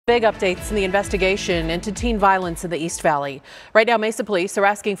Big updates in the investigation into teen violence in the East Valley. Right now, Mesa police are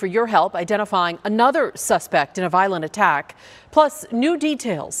asking for your help identifying another suspect in a violent attack, plus new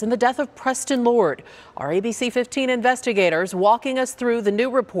details in the death of Preston Lord. Our ABC 15 investigators walking us through the new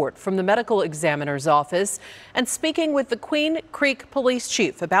report from the medical examiner's office and speaking with the Queen Creek police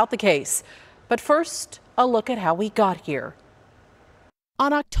chief about the case. But first, a look at how we got here.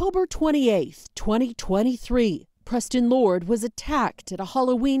 On October 28, 2023, Preston Lord was attacked at a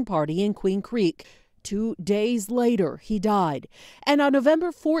Halloween party in Queen Creek. 2 days later, he died. And on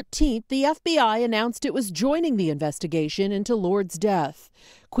November 14th, the FBI announced it was joining the investigation into Lord's death.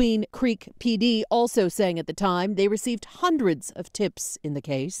 Queen Creek PD also saying at the time they received hundreds of tips in the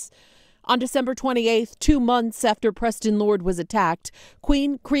case. On December 28th, 2 months after Preston Lord was attacked,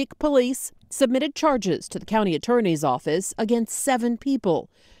 Queen Creek police submitted charges to the county attorney's office against 7 people.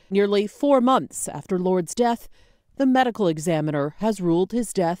 Nearly 4 months after Lord's death, the medical examiner has ruled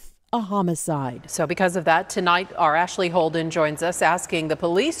his death a homicide. So because of that, tonight our Ashley Holden joins us asking the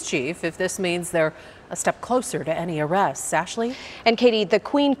police chief if this means they're a step closer to any arrests. Ashley? And Katie, the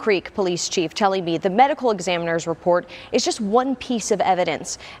Queen Creek police chief telling me the medical examiner's report is just one piece of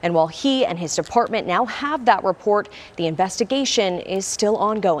evidence. And while he and his department now have that report, the investigation is still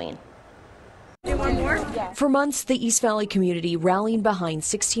ongoing. For months, the East Valley community rallying behind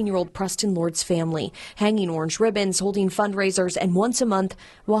 16-year-old Preston Lord's family, hanging orange ribbons, holding fundraisers, and once a month,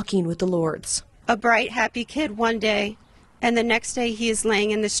 walking with the Lords. A bright, happy kid one day, and the next day he is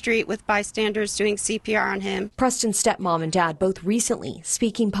laying in the street with bystanders doing CPR on him. Preston's stepmom and dad both recently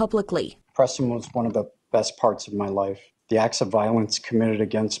speaking publicly. Preston was one of the best parts of my life. The acts of violence committed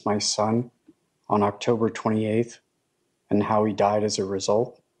against my son on October 28th and how he died as a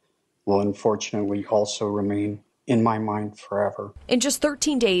result will unfortunately also remain in my mind forever. In just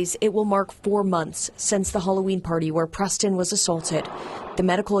 13 days, it will mark 4 months since the Halloween party where Preston was assaulted. The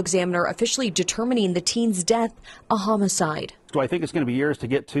medical examiner officially determining the teen's death a homicide. Do I think it's going to be years to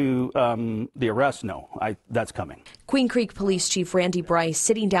get to the arrest? No, that's coming. Queen Creek Police Chief Randy Bryce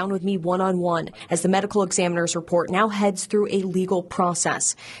sitting down with me one-on-one as the medical examiner's report now heads through a legal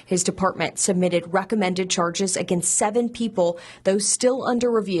process. His department submitted recommended charges against 7 people, those still under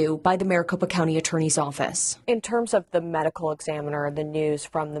review by the Maricopa County Attorney's Office. In terms of the medical examiner, the news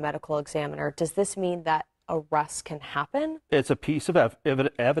from the medical examiner, does this mean that arrests can happen? It's a piece of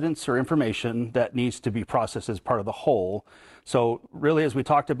evidence or information that needs to be processed as part of the whole. So really, as we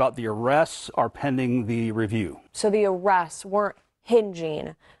talked about, the arrests are pending the review. So the arrests weren't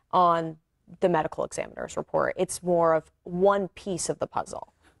hinging on the medical examiner's report. It's more of one piece of the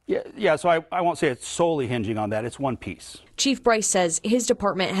puzzle. Yeah, so I won't say it's solely hinging on that. It's one piece. Chief Bryce says his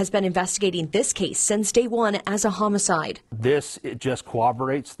department has been investigating this case since day one as a homicide. It just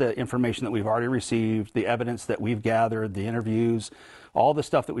corroborates the information that we've already received, the evidence that we've gathered, the interviews, all the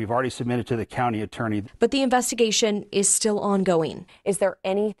stuff that we've already submitted to the county attorney. But the investigation is still ongoing. Is there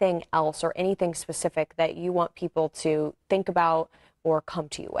anything else or anything specific that you want people to think about or come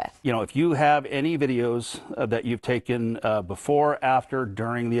to you with? You know, if you have any videos that you've taken before, after,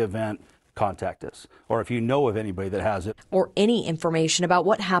 during the event, contact us. Or if you know of anybody that has it. Or any information about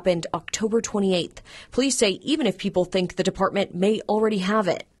what happened October 28th. Police say even if people think the department may already have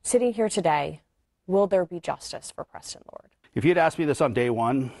it. Sitting here today, will there be justice for Preston Lord? If you'd asked me this on day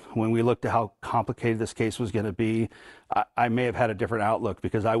one, when we looked at how complicated this case was going to be, I may have had a different outlook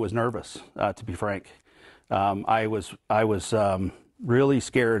because I was nervous, to be frank. I was really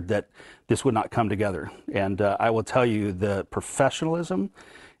scared that this would not come together. And I will tell you, the professionalism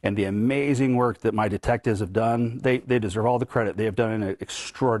and the amazing work that my detectives have done, they deserve all the credit. They have done an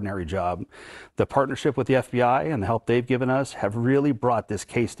extraordinary job. The partnership with the FBI and the help they've given us have really brought this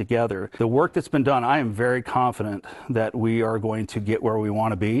case together. The work that's been done, I am very confident that we are going to get where we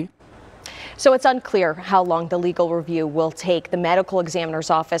want to be. So it's unclear how long the legal review will take. The medical examiner's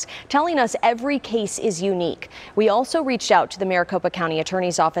office telling us every case is unique. We also reached out to the Maricopa County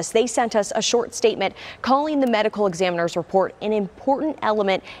Attorney's Office. They sent us a short statement calling the medical examiner's report an important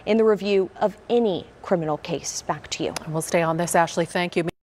element in the review of any criminal case. Back to you. We'll stay on this, Ashley. Thank you.